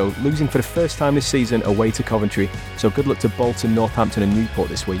League show, losing for the first time this season away to Coventry. So good luck to Bolton, Northampton and Newport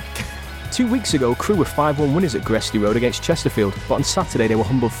this week. 2 weeks ago, Crewe were 5-1 winners at Gresty Road against Chesterfield, but on Saturday they were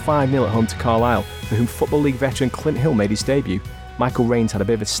humbled 5-0 at home to Carlisle, for whom Football League veteran Clint Hill made his debut. Michael Raines had a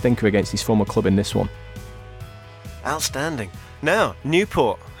bit of a stinker against his former club in this one. Outstanding. Now,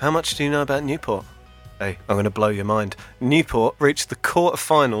 Newport. How much do you know about Newport? Hey, I'm going to blow your mind. Newport reached the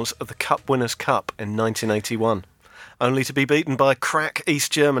quarter-finals of the Cup Winners' Cup in 1981, only to be beaten by crack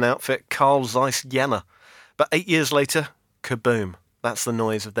East German outfit Karl Zeiss Jena. But 8 years later, kaboom. That's the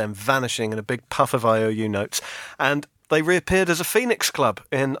noise of them vanishing in a big puff of IOU notes. And they reappeared as a Phoenix club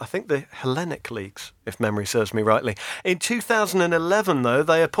in, I think, the Hellenic leagues, if memory serves me rightly. In 2011, though,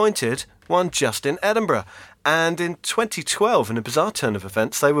 they appointed one Justin Edinburgh. And in 2012, in a bizarre turn of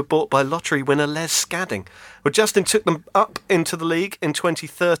events, they were bought by lottery winner Les Scadding. Well, Justin took them up into the league in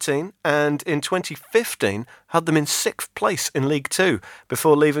 2013, and in 2015 had them in 6th place in League Two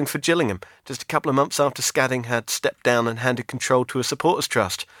before leaving for Gillingham, just a couple of months after Scadding had stepped down and handed control to a supporters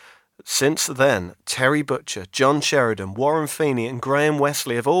trust. Since then, Terry Butcher, John Sheridan, Warren Feeney and Graham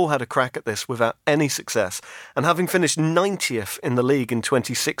Wesley have all had a crack at this without any success. And having finished 90th in the league in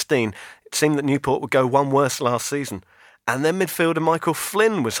 2016, it seemed that Newport would go one worse last season. And then midfielder Michael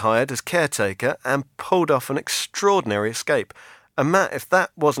Flynn was hired as caretaker and pulled off an extraordinary escape. And Matt, if that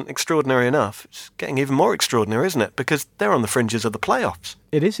wasn't extraordinary enough, it's getting even more extraordinary, isn't it? Because they're on the fringes of the playoffs.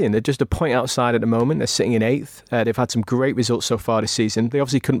 It is, Ian. They're just a point outside at the moment. They're sitting in 8th. They've had some great results so far this season. They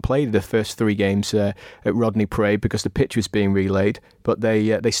obviously couldn't play the first 3 games at Rodney Parade because the pitch was being relayed, but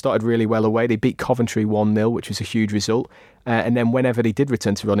they started really well away. They beat Coventry 1-0, which was a huge result. And then whenever they did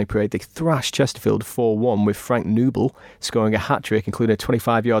return to Rodney Parade, they thrashed Chesterfield 4-1 with Frank Newble scoring a hat-trick, including a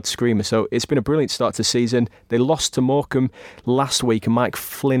 25-yard screamer. So it's been a brilliant start to the season. They lost to Morecambe last week, and Mike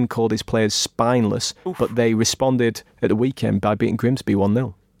Flynn called his players spineless, but they responded at the weekend by beating Grimsby 1-0.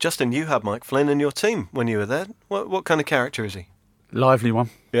 Justin, you had Mike Flynn in your team when you were there. What kind of character is he? Lively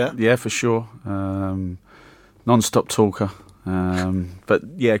one. Yeah, for sure. Non-stop talker. But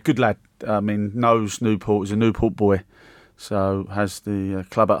yeah, good lad. I mean, knows Newport. He's a Newport boy, so has the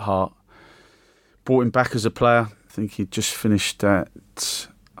club at heart. Brought him back as a player. I think he'd just finished at,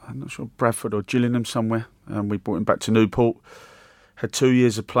 I'm not sure, Bradford or Gillingham somewhere. And we brought him back to Newport. Had 2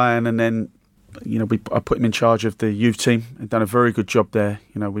 years of playing, and then I put him in charge of the youth team and done a very good job there.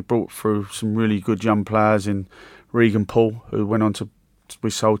 We brought through some really good young players in Regan Paul, who went on to be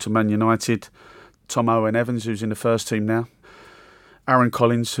sold to Man United. Tom Owen Evans, who's in the first team now. Aaron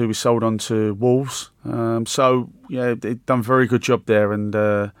Collins, who we sold on to Wolves. They've done a very good job there. And,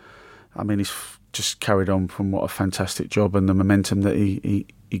 he's just carried on from what a fantastic job and the momentum that he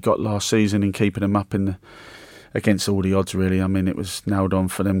got last season in keeping them up against all the odds, really. I mean, it was nailed on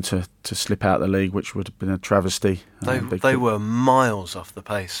for them to slip out of the league, which would have been a travesty. They were miles off the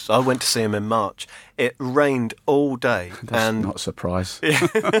pace. I went to see them in March. It rained all day. That's not a surprise.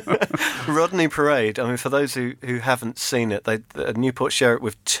 Rodney Parade, I mean, for those who haven't seen it, Newport share it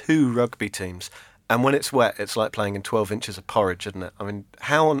with 2 rugby teams. And when it's wet, it's like playing in 12 inches of porridge, isn't it? I mean,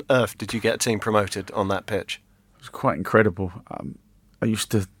 how on earth did you get a team promoted on that pitch? It was quite incredible. I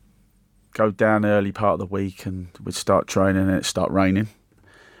used to go down early part of the week and we'd start training and it'd start raining,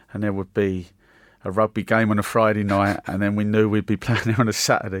 and there would be a rugby game on a Friday night, and then we knew we'd be playing there on a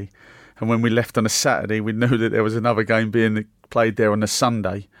Saturday, and when we left on a Saturday we knew that there was another game being played there on a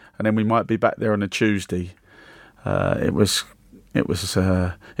Sunday, and then we might be back there on a Tuesday. It was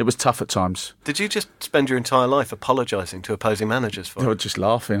tough at times. Did you just spend your entire life apologising to opposing managers for it? They were just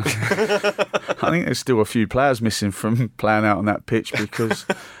laughing. I think there's still a few players missing from playing out on that pitch because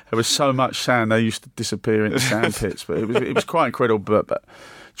there was so much sand. They used to disappear in the sand pits, but it was quite incredible. But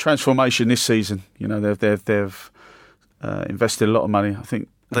transformation this season, they've invested a lot of money. I think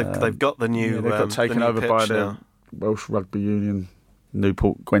they've got the new. They've got taken over by the Welsh Rugby Union.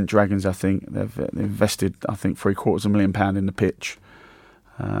 Newport Gwent Dragons, I think. They've invested, I think, £750,000 in the pitch.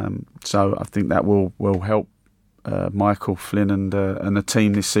 So I think that will help Michael Flynn and the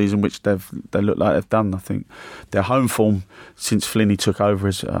team this season, which they look like they've done. I think their home form since Flinney took over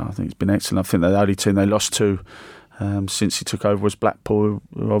I think it's been excellent. I think they're the only team they lost to since he took over was Blackpool,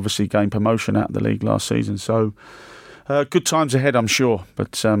 who obviously gained promotion out of the league last season. So good times ahead, I'm sure,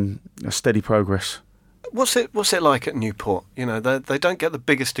 but a steady progress. What's it like at Newport? They don't get the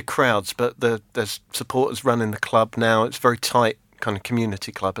biggest of crowds, but there's supporters running the club now. It's a very tight kind of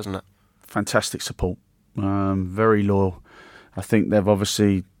community club, isn't it? Fantastic support, very loyal. I think they've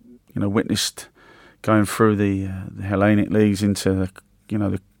obviously, witnessed going through the Hellenic leagues into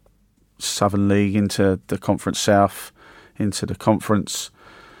the Southern League, into the Conference South, into the Conference,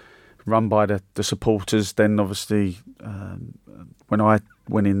 run by the supporters. Then obviously, when I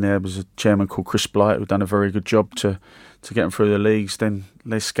went in there was a chairman called Chris Blight who'd done a very good job to get them through the leagues. Then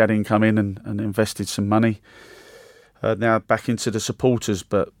Les Scadding come in and invested some money. Now back into the supporters,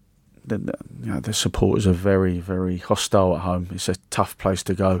 but the supporters are very, very hostile at home. It's a tough place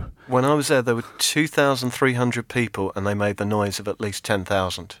to go. When I was there were 2,300 people, and they made the noise of at least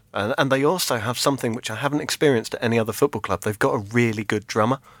 10,000. And they also have something which I haven't experienced at any other football club. They've got a really good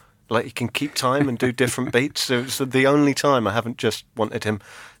drummer. Like, he can keep time and do different beats. So it's the only time I haven't just wanted him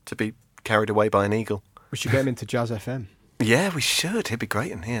to be carried away by an eagle. We should get him into Jazz FM. Yeah, we should. He'd be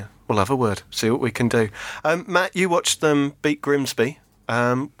great in here. We'll have a word, see what we can do. Matt, you watched them beat Grimsby.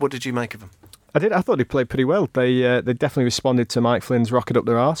 What did you make of them? I did. I thought they played pretty well. They definitely responded to Mike Flynn's rocket up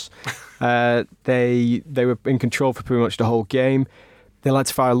their arse. They were in control for pretty much the whole game. They like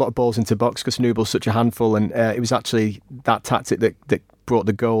to fire a lot of balls into box because Newble's such a handful, and it was actually that tactic that brought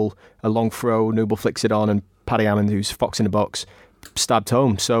the goal. A long throw, Newble flicks it on, and Paddy Hammond, who's fox in the box, stabbed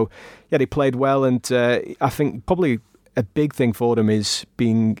home. So yeah, they played well, and I think probably a big thing for them is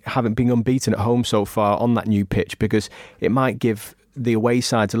having been unbeaten at home so far on that new pitch, because it might give the away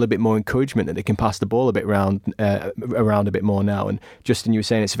sides a little bit more encouragement that they can pass the ball a bit around a bit more now. And Justin, you were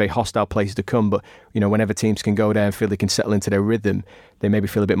saying it's a very hostile place to come, but whenever teams can go there and feel they can settle into their rhythm, they maybe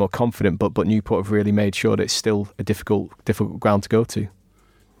feel a bit more confident. But Newport have really made sure that it's still a difficult ground to go to.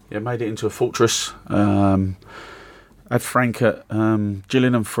 Yeah, made it into a fortress. Had Frank at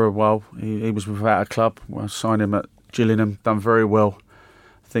Gillingham for a while. He was without a club. I signed him at Gillingham, done very well.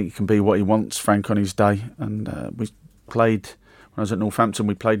 I think he can be what he wants, Frank, on his day. And we played, when I was at Northampton,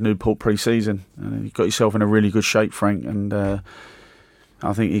 we played Newport pre-season. And he got himself in a really good shape, Frank. And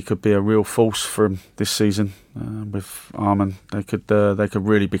I think he could be a real force for him this season with Arman. They could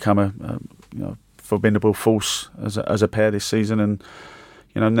really become a formidable force as a pair this season. And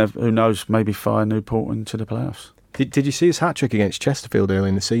who knows, maybe fire Newport into the playoffs. Did you see his hat-trick against Chesterfield early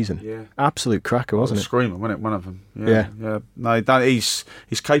in the season? Yeah. Absolute cracker, wasn't it? Screamer, wasn't it, one of them? Yeah. No, he's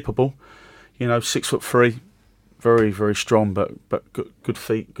capable. 6'3", very, very strong, but good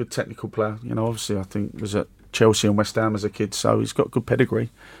feet, good technical player. Obviously I think was at Chelsea and West Ham as a kid, so he's got good pedigree.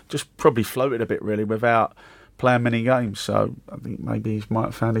 Just probably floated a bit, really, without playing many games, so I think maybe he might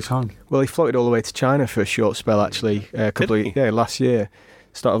have found his home. Well, he floated all the way to China for a short spell, actually, last year,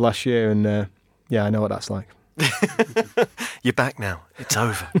 start of last year, and I know what that's like. You're back now. It's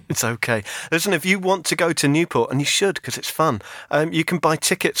over. It's okay. Listen, if you want to go to Newport, and you should because it's fun, you can buy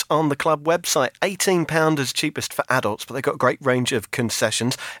tickets on the club website. £18 is cheapest for adults, but they've got a great range of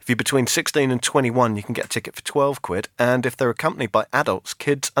concessions. If you're between 16 and 21, you can get a ticket for £12. And if they're accompanied by adults,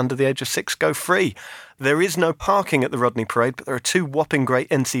 kids under the age of 6 go free. There is no parking at the Rodney Parade, but there are 2 whopping great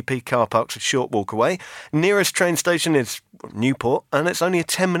NCP car parks a short walk away. Nearest train station is Newport, and it's only a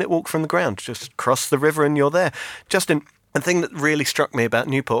 10-minute walk from the ground. Just cross the river and you're there. Justin, the thing that really struck me about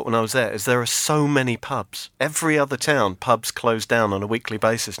Newport when I was there is there are so many pubs. Every other town, pubs close down on a weekly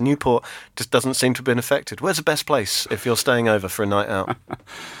basis. Newport just doesn't seem to have been affected. Where's the best place if you're staying over for a night out?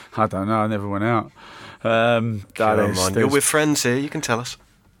 I don't know. I never went out. Come on, you're with friends here. You can tell us.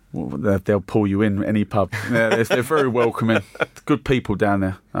 Well, they'll pull you in any pub. They're very welcoming. Good people down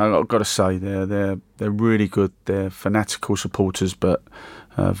there. I've got to say, they're really good. They're fanatical supporters, but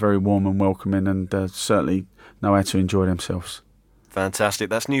very warm and welcoming, and certainly know how to enjoy themselves. Fantastic.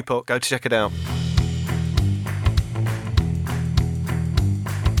 That's Newport. Go to check it out.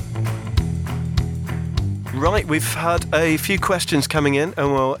 Right, we've had a few questions coming in,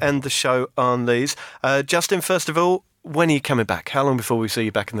 and we'll end the show on these. Justin, first of all, when are you coming back? How long before we see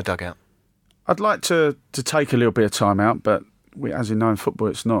you back in the dugout? I'd like to take a little bit of time out, but as you know in football,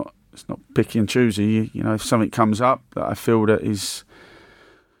 it's not picky and choosy. If something comes up that I feel that is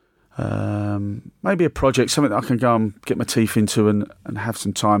maybe a project, something that I can go and get my teeth into and have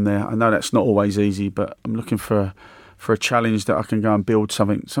some time there. I know that's not always easy, but I'm looking for a challenge that I can go and build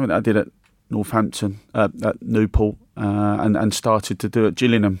something that I did at Northampton, at Newport, and started to do at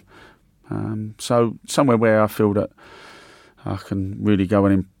Gillingham. So somewhere where I feel that I can really go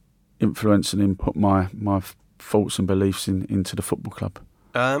and influence and input my thoughts and beliefs into the football club.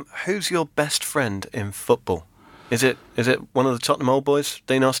 Who's your best friend in football? Is it one of the Tottenham old boys,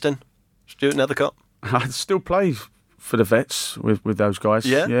 Dean Austin, Stuart Nethercott? I still play for the vets with those guys.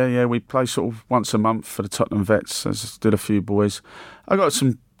 Yeah. We play sort of once a month for the Tottenham vets, as did a few boys. I got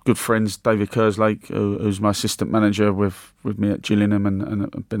some good friends, David Kerslake, who's my assistant manager with me at Gillingham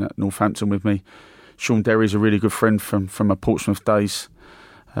and been at Northampton with me. Sean Derry's a really good friend from my Portsmouth days.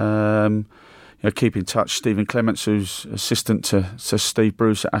 Keep in touch. Stephen Clements, who's assistant to Steve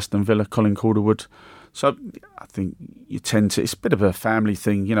Bruce at Aston Villa, Colin Calderwood. So I think you tend to, it's a bit of a family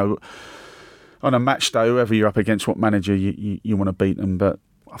thing, on a match day, whoever you're up against, what manager you want to beat them. But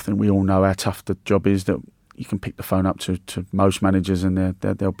I think we all know how tough the job is, that you can pick the phone up to most managers, and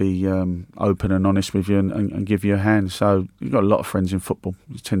they'll be open and honest with you and give you a hand. So you've got a lot of friends in football.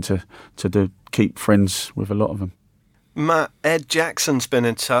 You tend to keep friends with a lot of them. Matt, Ed Jackson's been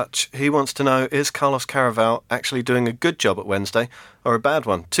in touch. He wants to know, is Carlos Caraval actually doing a good job at Wednesday or a bad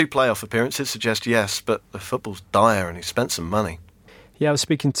one? 2 playoff appearances suggest yes, but the football's dire and he spent some money. Yeah, I was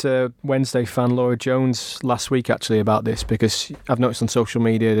speaking to Wednesday fan Laura Jones last week actually about this, because I've noticed on social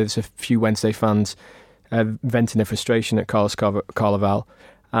media there's a few Wednesday fans venting their frustration at Carlos Caraval.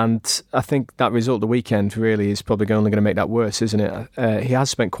 And I think that result of the weekend really is probably only going to make that worse, isn't it? He has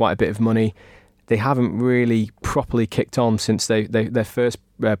spent quite a bit of money. They haven't really properly kicked on since their first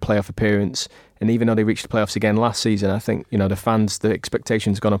playoff appearance, and even though they reached the playoffs again last season, I think the fans, the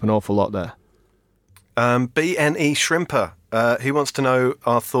expectations have gone up an awful lot there. BNE Shrimper, he wants to know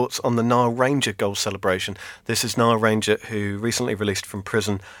our thoughts on the Nile Ranger goal celebration. This is Nile Ranger, who recently released from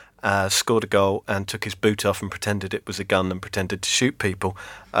prison, scored a goal and took his boot off and pretended it was a gun and pretended to shoot people.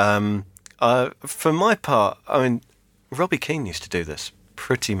 For my part, I mean, Robbie Keane used to do this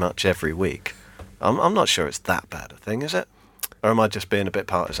pretty much every week. I'm not sure it's that bad a thing, is it? Or am I just being a bit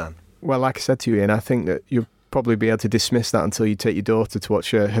partisan? Well, like I said to you, Iain, I think that you'll probably be able to dismiss that until you take your daughter to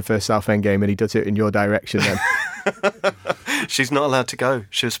watch her first Southend game and he does it in your direction then. She's not allowed to go.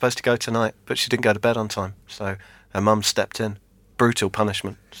 She was supposed to go tonight, but she didn't go to bed on time. So her mum stepped in. Brutal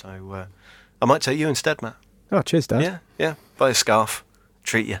punishment. So I might take you instead, Matt. Oh, cheers, Dad. Yeah. Buy a scarf.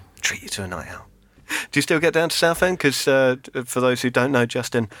 Treat you to a night out. Do you still get down to Southend? Because for those who don't know,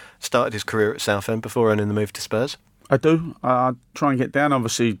 Justin started his career at Southend before earning the move to Spurs. I do. I try and get down.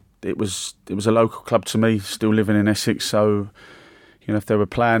 Obviously, it was a local club to me, still living in Essex. So, if they were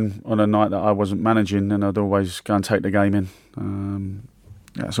playing on a night that I wasn't managing, then I'd always go and take the game in.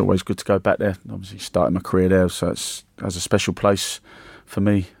 It's always good to go back there. Obviously, started my career there, so it has a special place for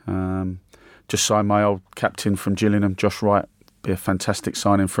me. Just signed my old captain from Gillingham, Josh Wright. Be a fantastic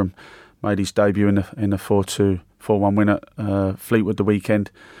signing from. Made his debut in the 4-1 win at Fleetwood the weekend.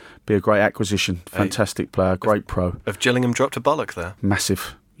 Be a great acquisition. Fantastic player, great pro. Have Gillingham dropped a bollock there?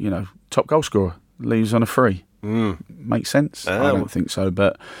 Massive. Top goal scorer. Leaves on a free. Makes sense? I don't think so,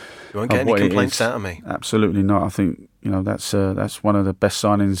 but you won't get any complaints out of me. Absolutely not. I think that's one of the best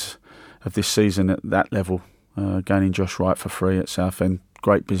signings of this season at that level. Gaining Josh Wright for free at Southend.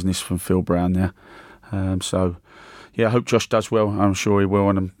 Great business from Phil Brown there. Yeah, I hope Josh does well. I'm sure he will,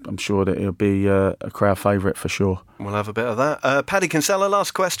 and I'm sure that he'll be a crowd favourite for sure. We'll have a bit of that. Paddy Kinsella,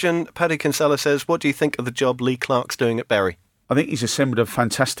 last question. Paddy Kinsella says, what do you think of the job Lee Clark's doing at Bury? I think he's assembled a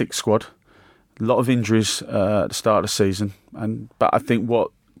fantastic squad. A lot of injuries at the start of the season, but I think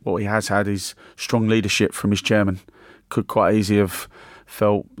what he has had is strong leadership from his chairman. Could quite easily have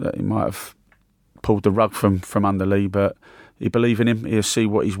felt that he might have pulled the rug from under Lee, but he believe in him. He'll see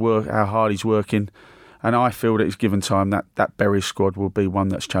how hard he's working. And I feel that it's given time that Bury squad will be one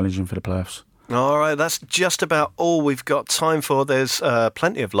that's challenging for the playoffs. All right, that's just about all we've got time for. There's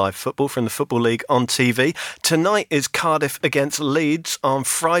plenty of live football from the Football League on TV. Tonight is Cardiff against Leeds. On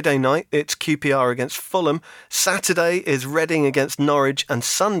Friday night, it's QPR against Fulham. Saturday is Reading against Norwich. And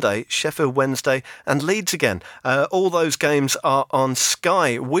Sunday, Sheffield Wednesday and Leeds again. All those games are on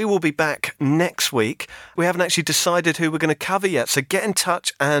Sky. We will be back next week. We haven't actually decided who we're going to cover yet, so get in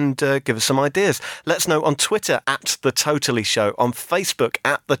touch and give us some ideas. Let us know on Twitter @The Totally Show, on Facebook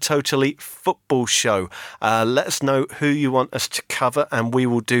 @The Totally Football Show. Let us know who you want us to cover and we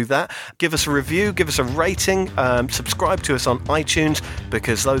will do that. Give us a review, give us a rating, subscribe to us on iTunes,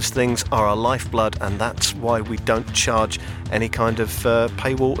 because those things are our lifeblood, and that's why we don't charge any kind of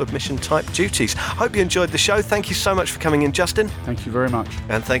paywall admission type duties. Hope you enjoyed the show. Thank you so much for coming in, Justin. Thank you very much.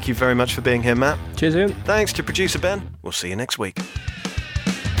 And thank you very much for being here, Matt. Cheers, Iain. Thanks to producer Ben. We'll see you next week.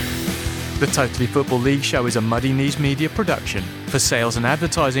 The Totally Football League show is a Muddy Knees Media production. For sales and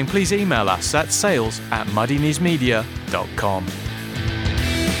advertising, please email us at sales@muddykneesmedia.com.